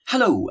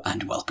Hello,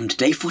 and welcome to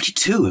day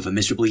 42 of A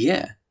Miserable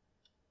Year.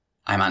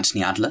 I'm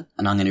Anthony Adler,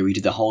 and I'm going to read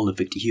you the whole of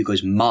Victor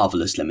Hugo's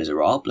marvellous Les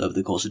Miserables over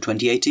the course of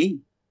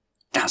 2018.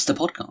 That's the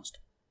podcast.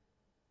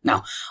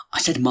 Now, I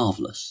said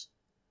marvellous,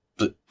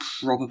 but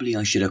probably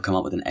I should have come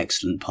up with an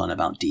excellent pun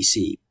about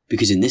DC,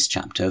 because in this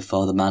chapter,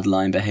 Father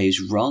Madeleine behaves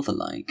rather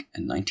like a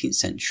 19th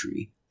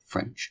century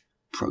French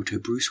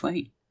proto-Bruce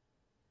Wayne.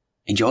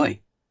 Enjoy!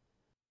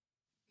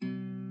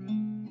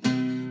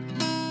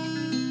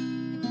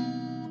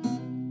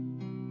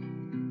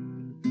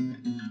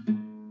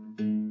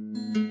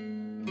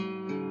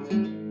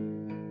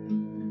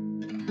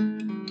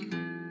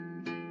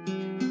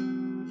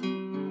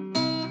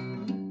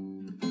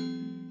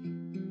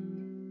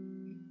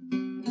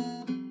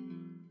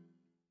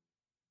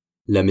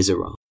 Les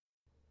Miserables,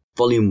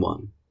 Volume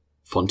 1,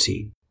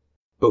 Fantine,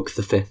 Book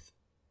the 5th,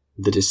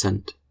 The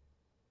Descent,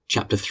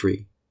 Chapter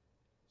 3,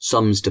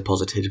 Sums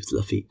deposited with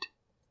Laffitte.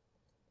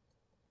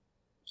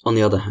 On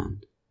the other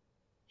hand,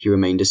 he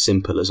remained as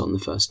simple as on the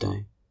first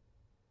day.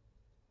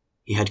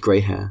 He had grey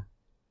hair,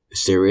 a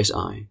serious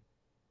eye,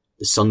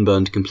 the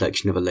sunburned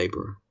complexion of a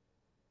labourer,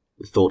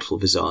 the thoughtful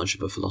visage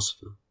of a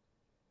philosopher.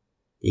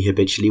 He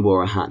habitually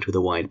wore a hat with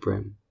a wide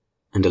brim,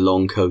 and a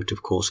long coat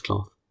of coarse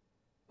cloth,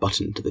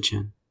 buttoned to the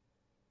chin.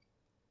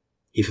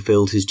 He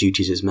fulfilled his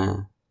duties as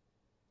mayor,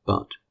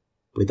 but,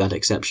 with that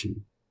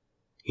exception,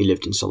 he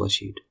lived in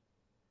solitude.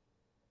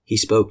 He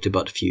spoke to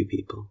but few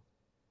people.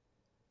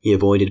 He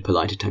avoided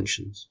polite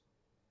attentions.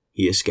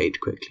 He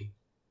escaped quickly.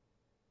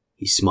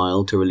 He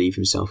smiled to relieve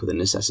himself of the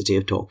necessity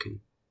of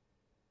talking.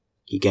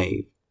 He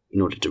gave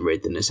in order to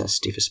rid the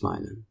necessity for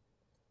smiling.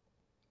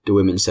 The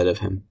women said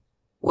of him,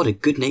 "What a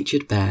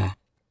good-natured bear!"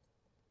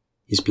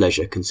 His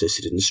pleasure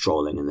consisted in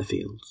strolling in the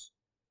fields.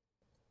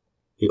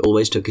 He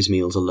always took his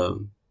meals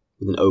alone,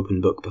 with an open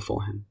book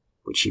before him,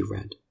 which he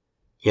read.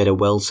 He had a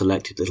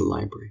well-selected little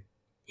library.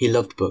 He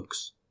loved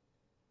books.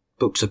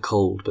 Books are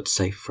cold but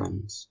safe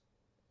friends.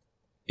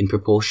 In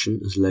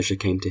proportion as leisure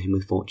came to him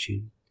with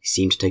fortune, he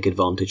seemed to take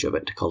advantage of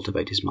it to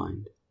cultivate his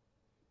mind.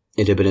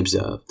 It had been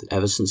observed that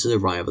ever since his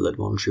arrival at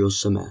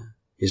Montreal-sur-Mer,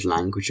 his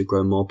language had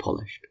grown more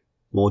polished,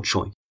 more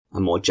choice,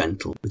 and more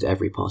gentle with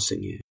every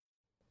passing year.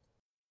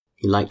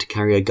 He liked to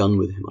carry a gun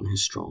with him on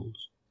his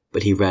strolls,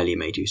 but he rarely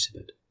made use of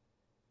it.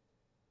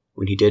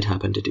 When he did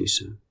happen to do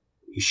so,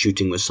 his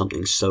shooting was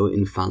something so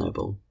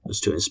infallible as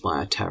to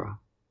inspire terror.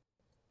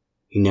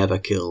 He never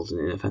killed an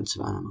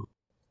inoffensive animal.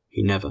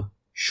 He never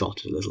shot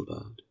at a little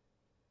bird.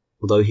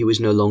 Although he was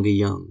no longer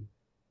young,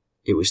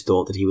 it was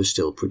thought that he was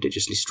still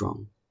prodigiously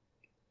strong.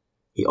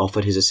 He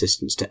offered his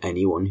assistance to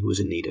anyone who was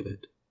in need of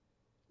it,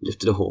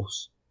 lifted a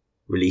horse,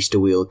 released a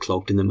wheel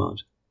clogged in the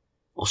mud,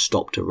 or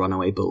stopped a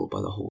runaway bull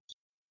by the horse.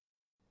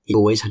 He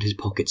always had his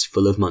pockets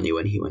full of money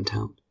when he went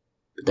out,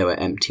 but they were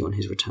empty on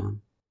his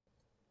return.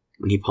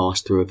 When he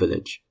passed through a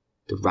village,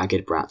 the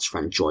ragged brats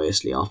ran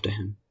joyously after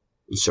him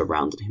and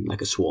surrounded him like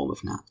a swarm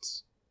of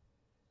gnats.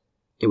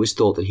 It was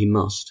thought that he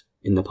must,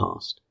 in the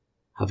past,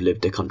 have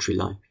lived a country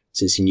life,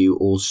 since he knew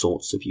all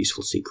sorts of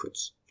useful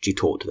secrets which he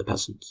taught to the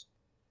peasants.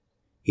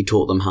 He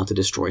taught them how to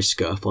destroy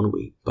scurf on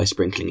wheat by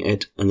sprinkling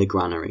it and the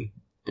granary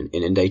and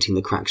inundating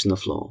the cracks in the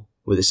floor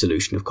with a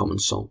solution of common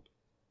salt,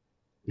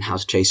 and how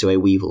to chase away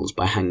weevils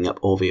by hanging up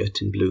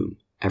orviot in bloom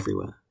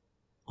everywhere,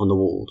 on the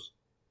walls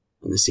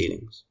and the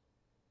ceilings,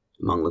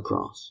 among the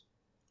grass,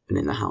 and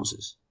in the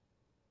houses.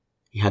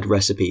 He had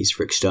recipes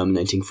for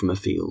exterminating from a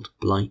field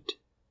blight,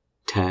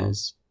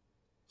 tares,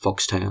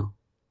 foxtail,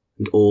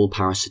 and all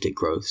parasitic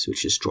growths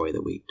which destroy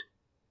the wheat.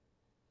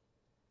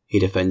 He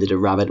defended a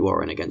rabbit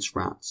warren against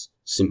rats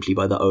simply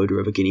by the odour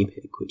of a guinea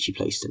pig which he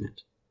placed in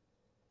it.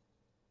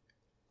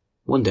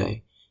 One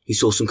day, he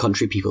saw some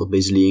country people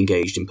busily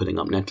engaged in pulling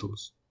up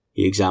nettles.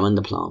 He examined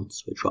the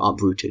plants, which were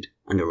uprooted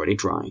and already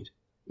dried,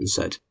 and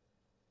said,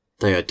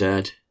 "They are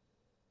dead.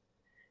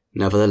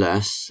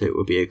 Nevertheless, it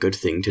would be a good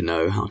thing to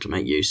know how to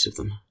make use of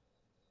them.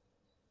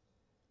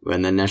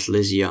 When the nettle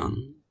is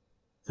young,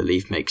 the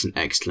leaf makes an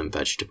excellent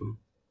vegetable.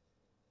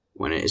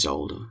 When it is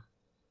older,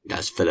 it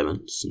has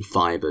filaments and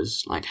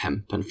fibres like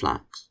hemp and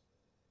flax.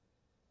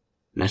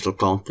 Nettle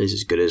cloth is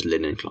as good as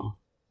linen cloth.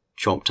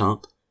 Chopped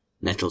up,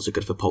 nettles are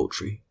good for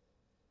poultry.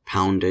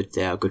 Pounded,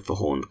 they are good for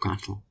horned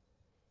cattle.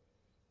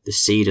 The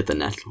seed of the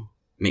nettle,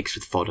 mixed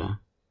with fodder,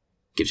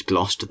 gives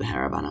gloss to the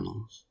hair of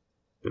animals.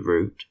 The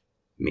root,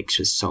 mixed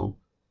with salt,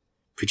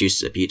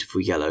 produces a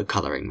beautiful yellow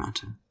colouring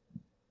matter.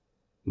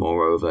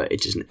 Moreover,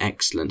 it is an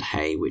excellent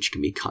hay which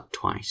can be cut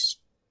twice.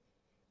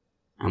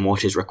 And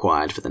what is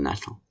required for the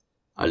nettle?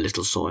 A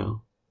little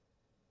soil,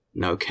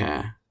 no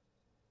care,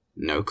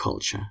 no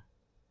culture.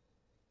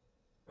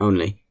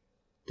 Only,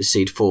 the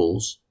seed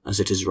falls as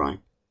it is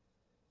ripe,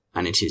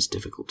 and it is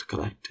difficult to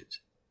collect it.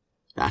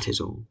 That is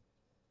all.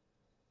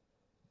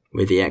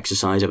 With the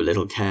exercise of a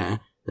little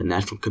care, the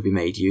nettle could be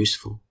made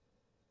useful.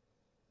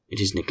 It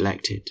is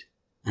neglected,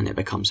 and it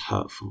becomes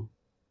hurtful.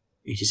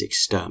 It is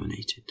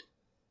exterminated.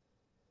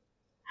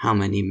 How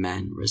many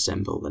men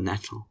resemble the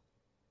nettle?"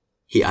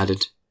 He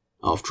added,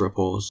 after a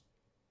pause,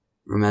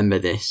 "Remember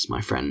this, my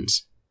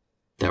friends.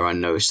 There are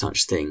no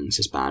such things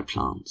as bad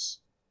plants,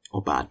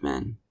 or bad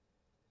men.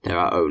 There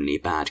are only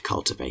bad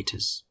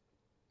cultivators.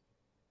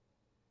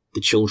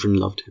 The children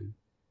loved him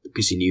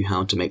because he knew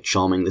how to make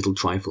charming little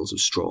trifles of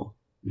straw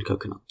and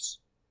coconuts.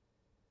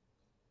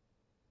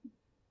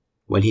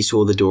 When he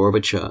saw the door of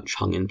a church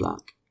hung in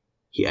black,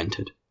 he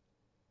entered.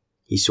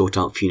 He sought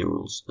out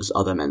funerals as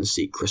other men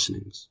seek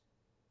christenings.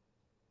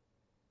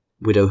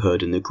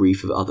 Widowhood and the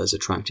grief of others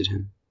attracted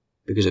him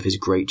because of his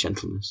great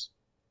gentleness.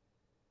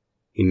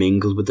 He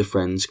mingled with the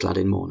friends clad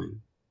in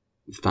mourning,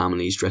 with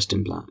families dressed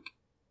in black,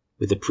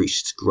 with the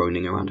priests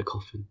groaning around a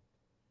coffin.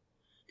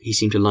 He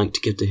seemed to like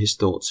to give to his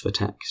thoughts for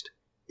text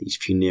these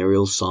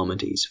funereal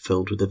psalmodies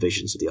filled with the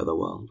visions of the other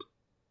world.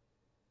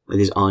 With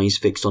his eyes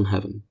fixed on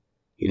heaven,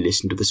 he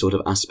listened with a sort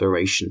of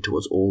aspiration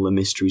towards all the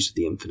mysteries of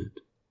the infinite,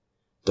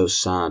 those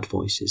sad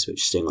voices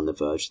which sing on the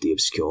verge of the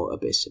obscure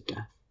abyss of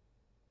death.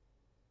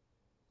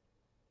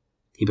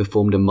 He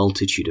performed a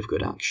multitude of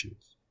good actions,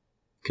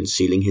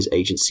 concealing his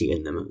agency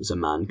in them as a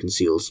man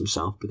conceals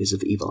himself because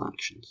of evil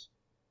actions.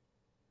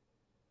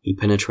 He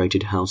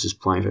penetrated houses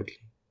privately,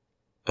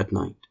 at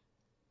night.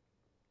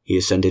 He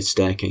ascended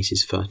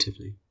staircases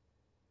furtively.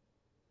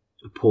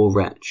 A poor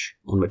wretch,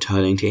 on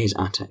returning to his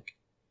attic,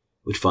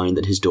 would find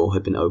that his door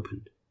had been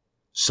opened,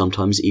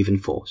 sometimes even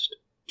forced,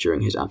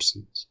 during his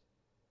absence.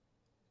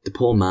 The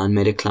poor man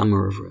made a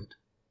clamour over it.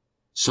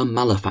 Some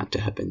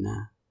malefactor had been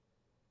there.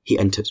 He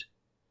entered,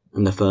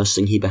 and the first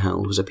thing he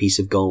beheld was a piece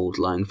of gold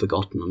lying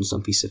forgotten on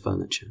some piece of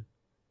furniture.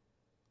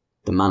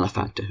 The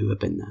malefactor who had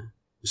been there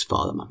was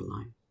Father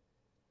Madeleine.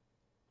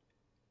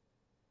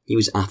 He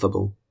was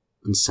affable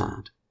and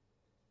sad.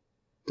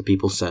 The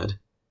people said,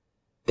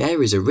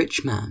 "There is a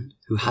rich man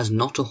who has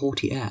not a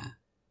haughty air.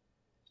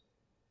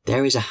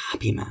 There is a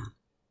happy man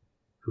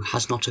who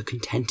has not a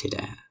contented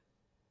air."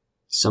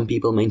 Some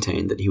people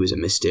maintained that he was a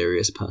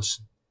mysterious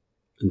person,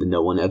 and that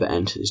no one ever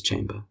entered his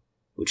chamber,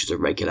 which was a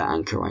regular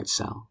anchorite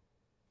cell,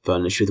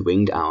 furnished with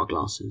winged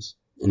hourglasses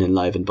and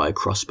enlivened by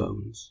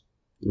crossbones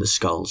and the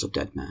skulls of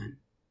dead men.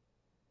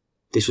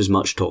 This was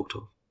much talked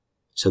of,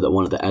 so that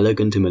one of the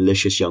elegant and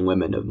malicious young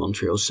women of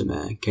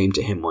Montreal-sur-Mer came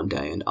to him one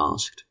day and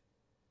asked,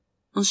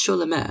 "Monsieur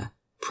le Maire,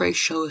 pray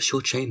show us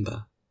your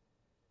chamber.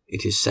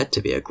 It is said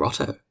to be a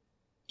grotto."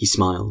 He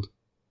smiled,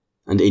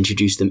 and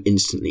introduced them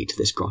instantly to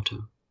this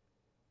grotto.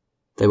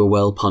 They were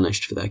well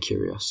punished for their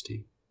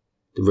curiosity.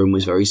 The room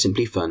was very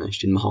simply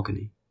furnished in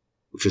mahogany,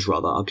 which was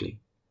rather ugly,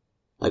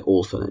 like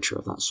all furniture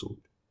of that sort,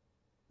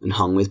 and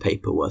hung with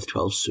paper worth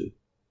 12 sous.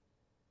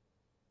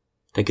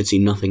 They could see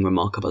nothing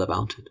remarkable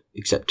about it,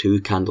 except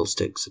 2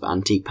 candlesticks of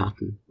antique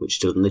pattern which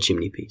stood on the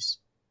chimney-piece,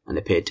 and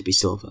appeared to be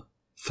silver,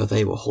 for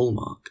they were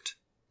hall-marked,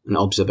 an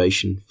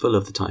observation full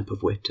of the type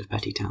of wit of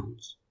petty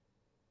towns.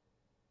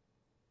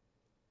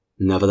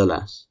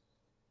 Nevertheless,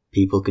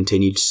 people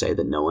continued to say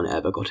that no one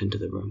ever got into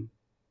the room,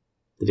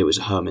 that it was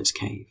a hermit's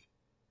cave,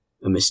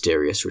 a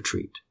mysterious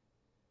retreat,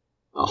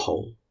 a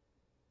hole,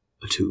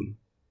 a tomb.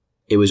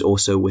 It was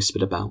also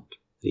whispered about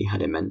that he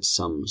had immense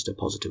sums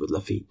deposited with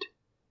Laffitte,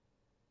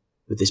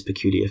 with this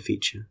peculiar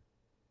feature,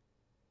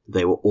 that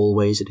they were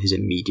always at his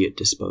immediate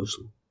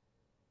disposal,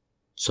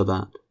 so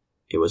that,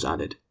 it was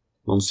added,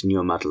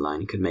 Monseigneur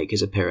Madeleine could make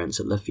his appearance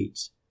at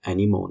Laffitte's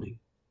any morning,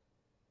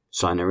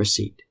 sign a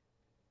receipt,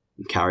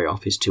 and carry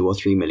off his 2 or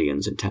 3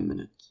 millions in 10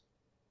 minutes.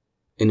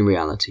 In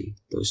reality,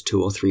 those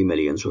 2 or 3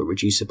 millions were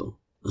reducible,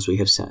 as we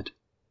have said,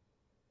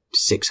 to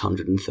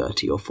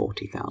 630 or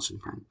 40,000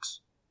 francs.